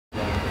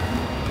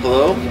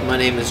Hello, my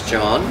name is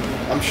John.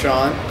 I'm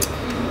Sean.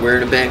 We're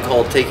in a band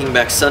called Taking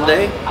Back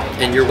Sunday,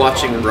 and you're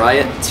watching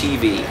RIOT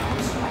TV.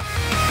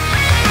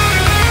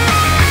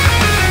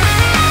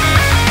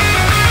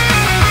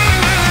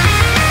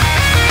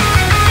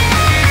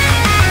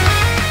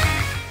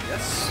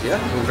 Yes,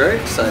 yeah, we're very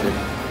excited.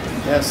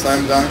 Yeah,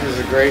 Slam Dunk is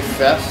a great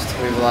fest.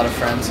 We have a lot of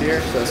friends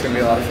here, so it's going to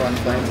be a lot of fun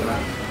playing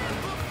tonight.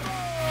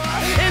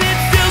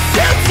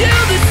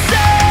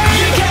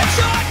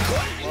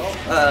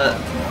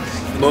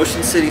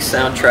 Motion City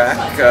Soundtrack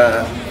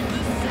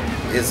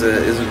is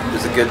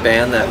a good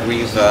band that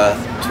we've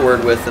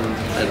toured with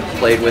and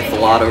played with a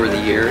lot over the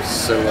years.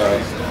 So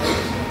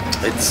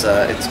it's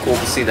cool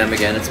to see them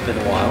again. It's been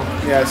a while.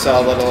 Yeah, I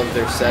saw a little of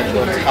their set.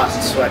 Looked hot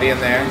and sweaty in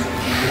there.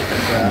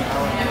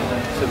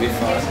 Should be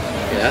fun.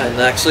 Yeah,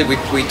 and actually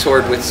we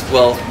toured with,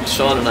 well,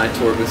 Sean and I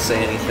toured with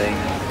Say Anything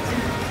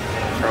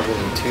probably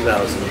in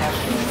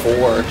 2004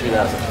 or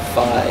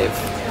 2005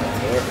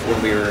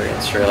 when we were in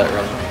Straylight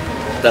Run.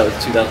 That was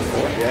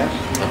 2004? Yeah.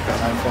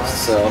 Okay.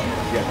 So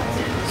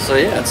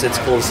yeah, it's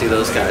cool to see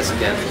those guys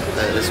again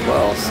as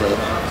well. So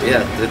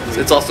yeah,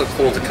 it's also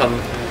cool to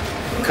come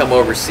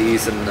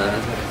overseas and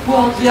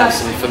have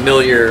some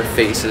familiar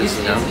faces,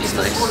 you know, it's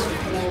nice.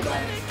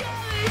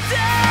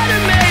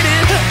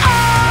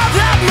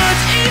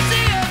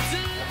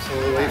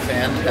 Absolutely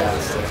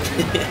fantastic.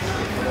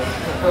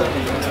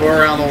 Tour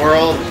around the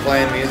world,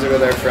 playing music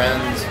with our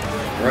friends,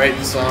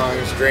 writing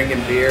songs,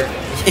 drinking beer.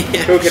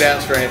 Yeah. Who could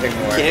ask for anything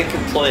more? Can't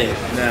complain.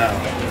 No.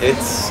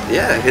 It's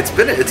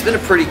been a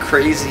pretty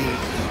crazy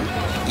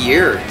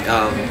year.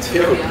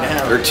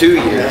 2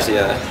 years,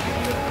 yeah.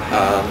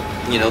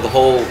 You know, the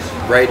whole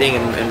writing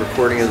and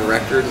recording of the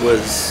record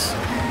was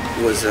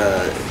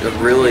a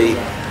really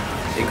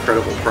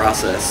incredible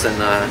process, and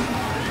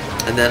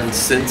then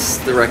since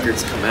the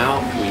record's come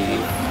out,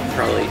 we've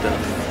probably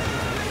done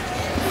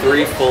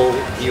 3 full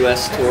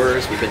U.S.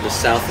 tours. We've been to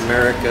South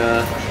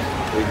America.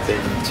 We've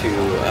been to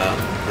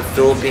the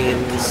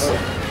Philippines.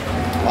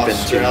 We've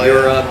been to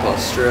Europe,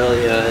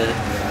 Australia,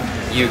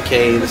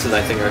 UK. This is,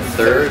 I think, our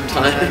third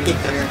time.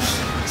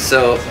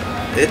 So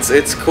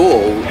it's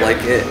cool.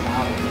 Like it.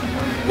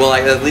 Well,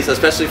 at least,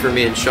 especially for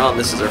me and Sean,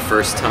 this is our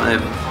first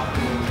time,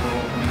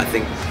 I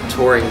think,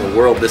 touring the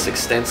world this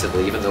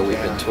extensively. Even though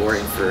we've been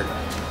touring for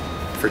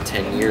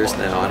 10 years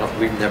now,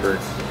 we've never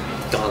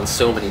gone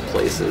so many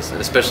places, and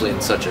especially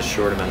in such a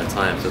short amount of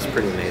time, so it's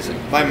pretty amazing.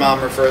 My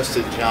mom refers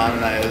to John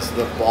and I as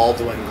the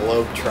Baldwin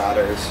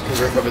Globetrotters,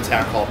 because we're from a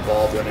town called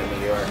Baldwin in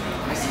New York.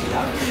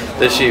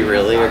 Does she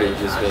really, or did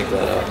you just make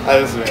that up? I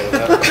just made it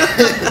up.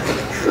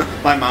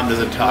 My mom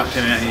doesn't talk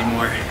to me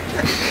anymore.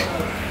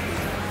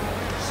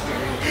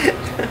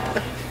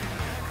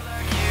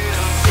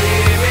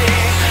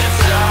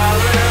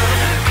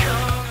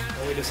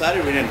 Well, we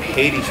decided we didn't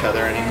hate each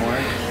other anymore.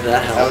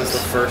 That helps. That was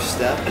the first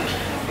step.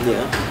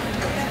 Yeah.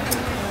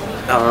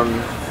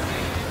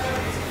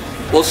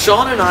 Well,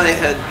 Sean and I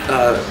had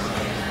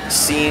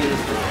seen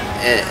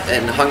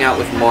and hung out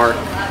with Mark,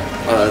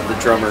 the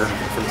drummer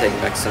from Taking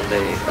Back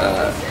Sunday,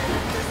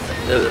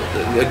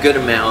 a good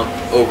amount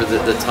over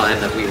the time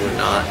that we were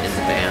not in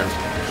the band,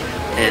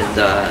 and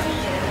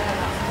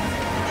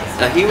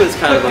he was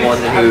kind of the one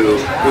who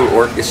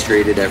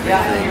orchestrated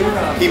everything.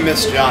 He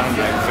missed John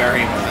and I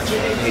very much.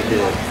 He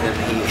did,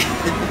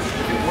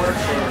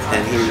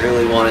 and he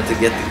really wanted to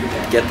get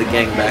the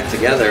gang back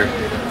together.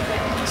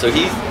 So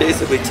he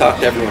basically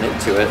talked everyone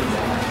into it,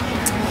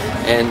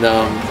 and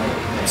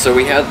so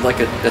we had like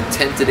a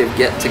tentative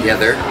get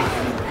together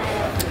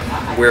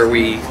where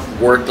we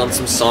worked on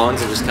some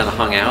songs and just kind of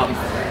hung out,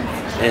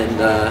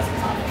 and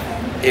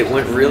it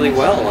went really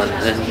well.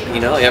 And you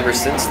know, ever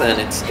since then,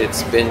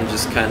 it's been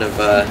just kind of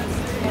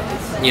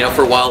you know,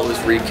 for a while it was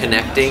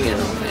reconnecting,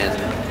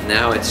 and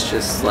now it's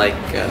just like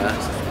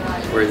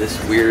we're this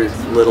weird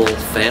little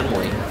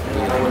family.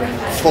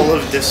 Full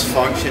of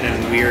dysfunction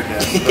and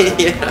weirdness, but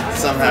yeah.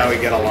 Somehow we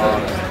get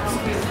along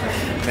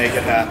and make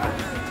it happen.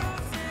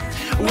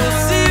 We'll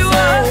see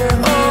what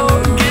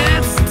all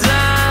gets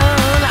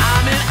done.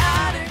 I'm an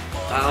addict.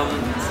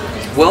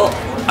 Well,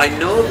 I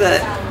know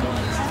that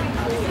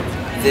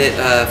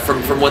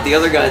from what the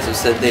other guys have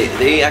said,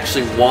 they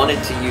actually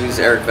wanted to use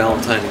Eric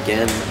Valentine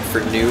again for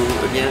New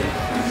again,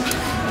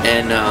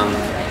 and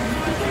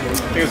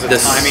the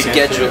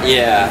schedule, issue.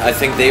 Yeah, I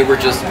think they were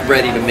just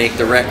ready to make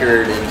the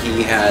record, and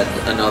he had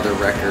another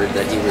record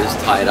that he was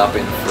tied up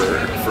in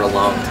for a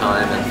long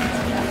time,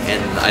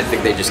 and I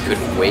think they just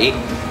couldn't wait,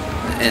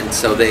 and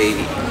so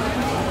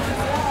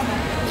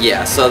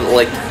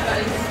like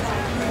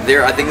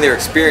I think their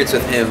experience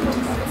with him,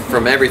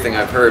 from everything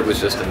I've heard, was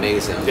just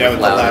amazing. Yeah,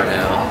 with Louder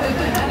Now,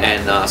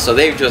 and so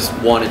they just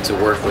wanted to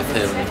work with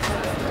him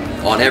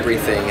on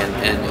everything,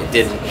 and it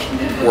didn't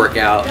work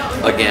out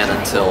again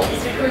until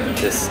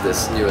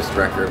this newest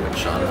record, when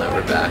Sean and I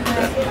were back,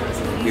 that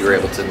we were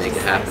able to make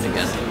it happen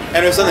again.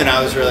 And it was something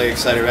I was really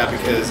excited about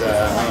because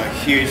I'm a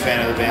huge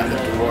fan of the band The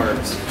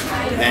Dwarves,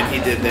 and he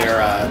did their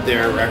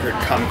record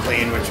Come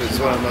Clean, which was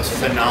one of the most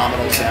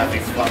phenomenal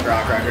sounding punk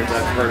rock records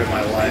I've heard in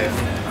my life.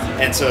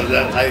 And so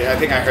I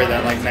think I heard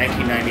that in like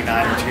 1999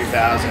 or 2000.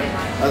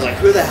 I was like,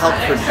 who the hell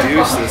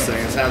produced this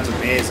thing? It sounds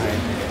amazing.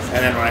 And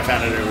then when I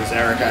found out it was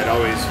Eric, I'd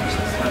always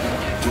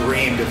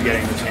dreamed of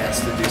getting the chance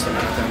to do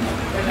something with him.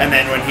 And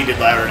then when he did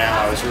Louder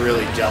Now, I was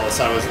really jealous.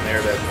 I wasn't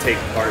there to take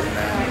part in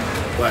that,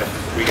 but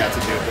we got to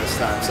do it this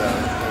time, so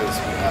it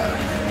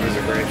was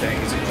a great thing.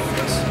 He's a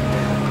genius.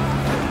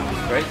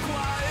 Great.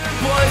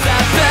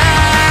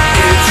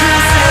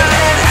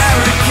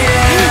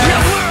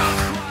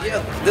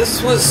 Yeah,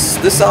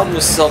 this album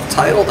was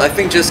self-titled. I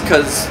think just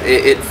because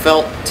it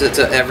felt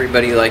to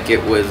everybody like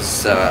it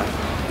was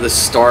the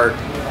start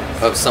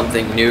of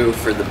something new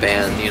for the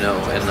band, you know,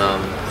 and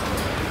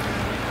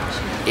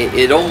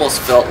it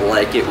almost felt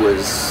like it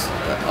was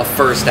a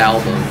first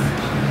album,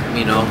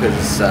 you know,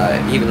 because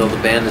even though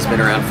the band has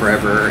been around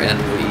forever and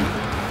we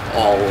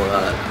all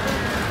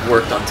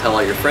worked on Tell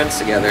All Your Friends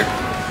together,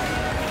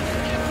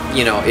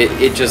 you know,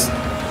 it just,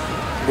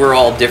 we're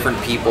all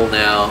different people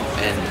now,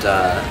 and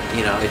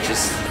you know, it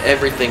just,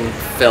 everything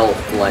felt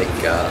like,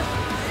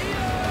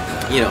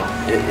 you know,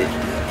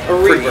 a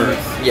rebirth.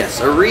 Yes,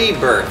 a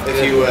rebirth,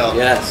 if you will.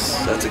 Yes,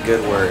 that's a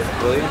good word.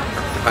 Will you?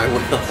 I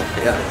will.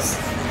 Yes,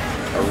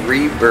 a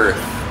rebirth,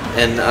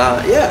 and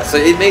yeah, so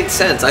it made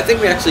sense. I think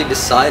we actually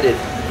decided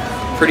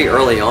pretty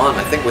early on.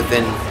 I think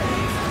within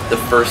the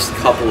first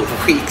couple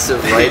of weeks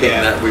of writing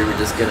that we were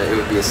just gonna, it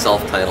would be a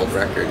self-titled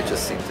record. It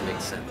just seemed to make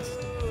sense.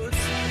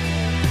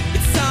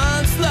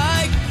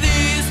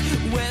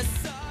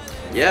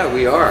 Yeah,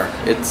 we are.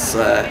 It's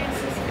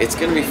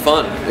gonna be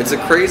fun. It's a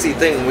crazy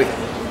thing.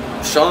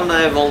 Sean and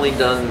I have only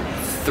done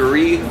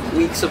 3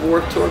 weeks of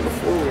Warped Tour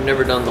before. We've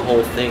never done the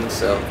whole thing,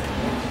 so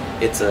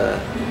it's a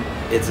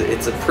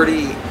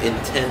pretty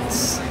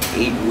intense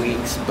 8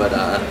 weeks. But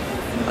I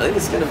think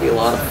it's gonna be a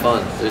lot of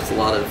fun. There's a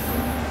lot of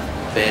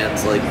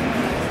bands like,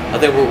 I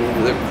think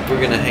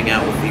we're gonna hang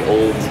out with the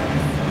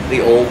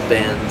old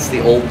bands,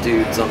 the old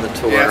dudes on the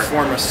tour. Yeah,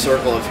 form a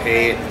circle of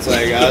hate. It's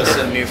like us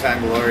and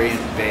Newfound Glory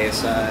and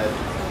Bayside,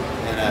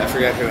 and I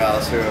forget who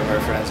else, who of our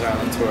friends are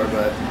on the tour,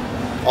 but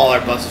all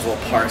our buses will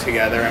park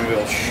together and we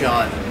will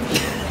shun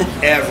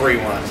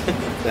everyone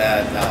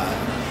that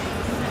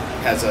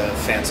has a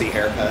fancy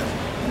haircut.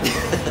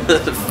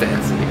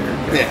 Fancy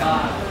haircut.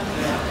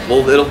 Yeah.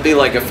 Well, it'll be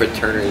like a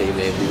fraternity.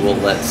 Maybe we'll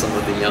let some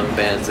of the young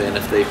bands in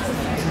if they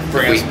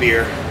bring us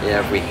beer.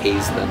 Yeah, if we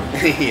haze them.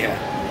 Yeah.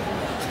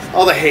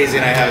 All the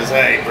hazing I have is,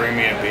 hey, bring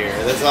me a beer.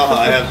 That's all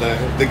I have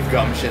the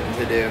gumption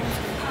to do.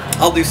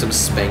 I'll do some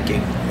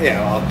spanking. Yeah,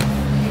 well,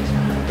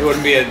 it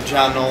wouldn't be a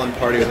John Nolan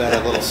party without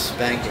a little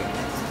spanking.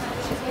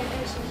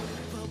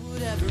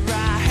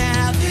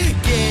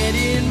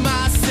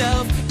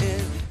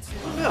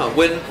 Yeah,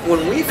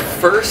 when we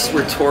first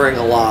were touring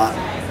a lot,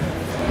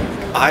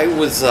 I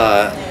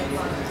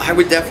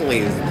would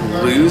definitely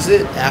lose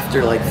it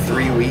after like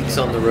 3 weeks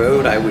on the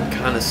road. I would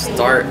kind of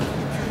start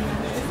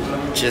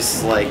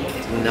just like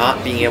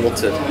not being able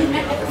to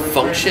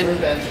function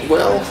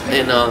well,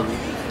 and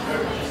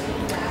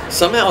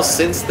somehow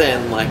since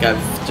then, like,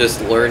 I've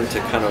just learned to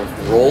kind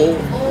of roll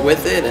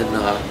with it,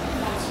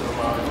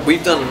 and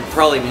we've done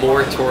probably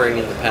more touring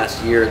in the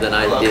past year than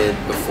I did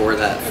before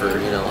that for,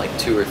 you know, like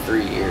 2 or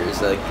 3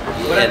 years, like,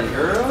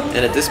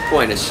 and at this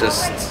point it's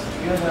just,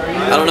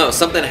 I don't know,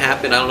 something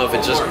happened. I don't know if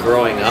it's just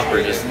growing up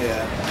or just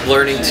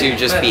learning to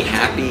just be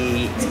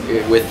happy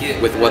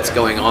with what's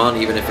going on,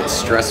 even if it's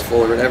stressful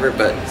or whatever.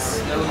 But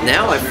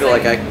now I feel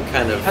like I can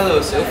kind of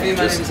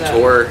just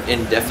tour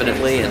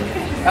indefinitely, and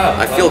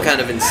I feel kind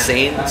of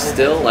insane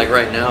still. Like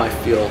right now I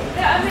feel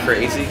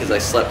crazy because I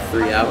slept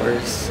 3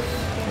 hours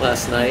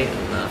last night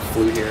and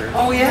flew here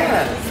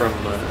from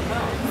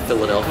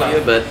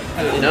Philadelphia. But,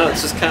 you know,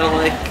 it's just kind of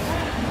like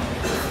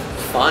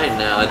fine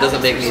now. It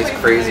doesn't make me as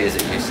crazy as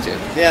it used to.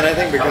 Yeah, and I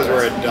think because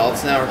we're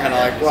adults now, we're kind of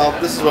like, well,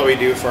 this is what we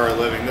do for our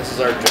living. This is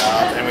our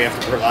job, and we have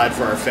to provide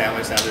for our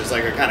families now. There's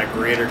like a kind of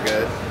greater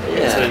good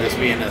instead of just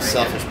being a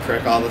selfish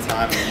prick all the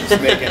time and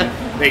just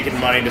making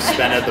money to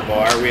spend at the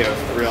bar. We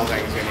have real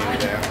things we need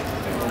to do.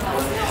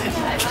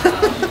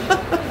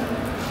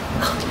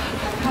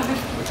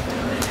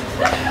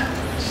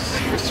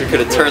 You're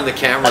gonna turn the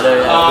camera.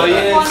 Oh, you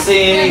didn't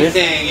see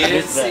anything. You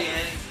didn't see anything.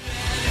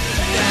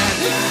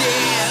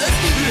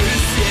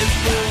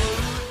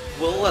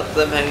 We'll let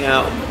them hang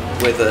out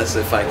with us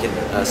if I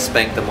can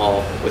spank them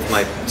all with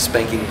my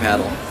spanking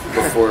paddle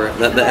before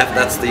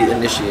that's the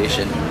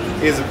initiation.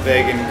 He has a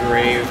big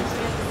engraved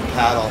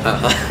paddle.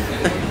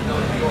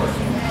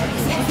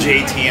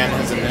 JTN,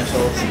 his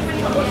initials.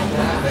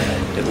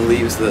 It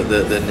leaves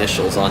the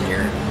initials on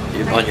your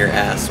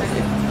ass when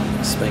you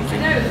spank you.